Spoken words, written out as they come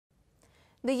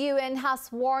The UN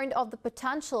has warned of the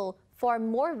potential for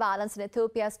more violence in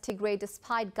Ethiopia's Tigray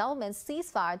despite government's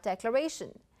ceasefire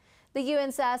declaration. The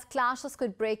UN says clashes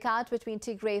could break out between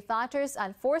Tigray fighters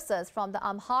and forces from the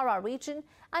Amhara region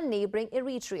and neighbouring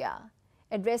Eritrea.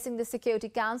 Addressing the Security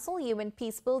Council, UN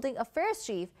Peacebuilding Affairs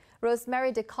Chief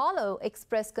Rosemary DiCarlo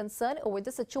expressed concern over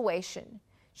the situation.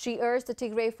 She urged the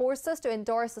Tigray forces to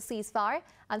endorse the ceasefire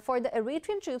and for the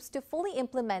Eritrean troops to fully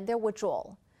implement their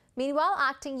withdrawal. Meanwhile,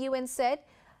 acting UN said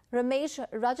Ramesh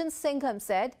Rajansingham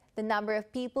said the number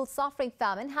of people suffering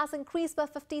famine has increased by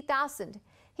 50,000.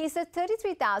 He said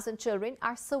 33,000 children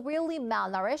are severely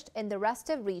malnourished in the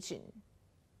restive region.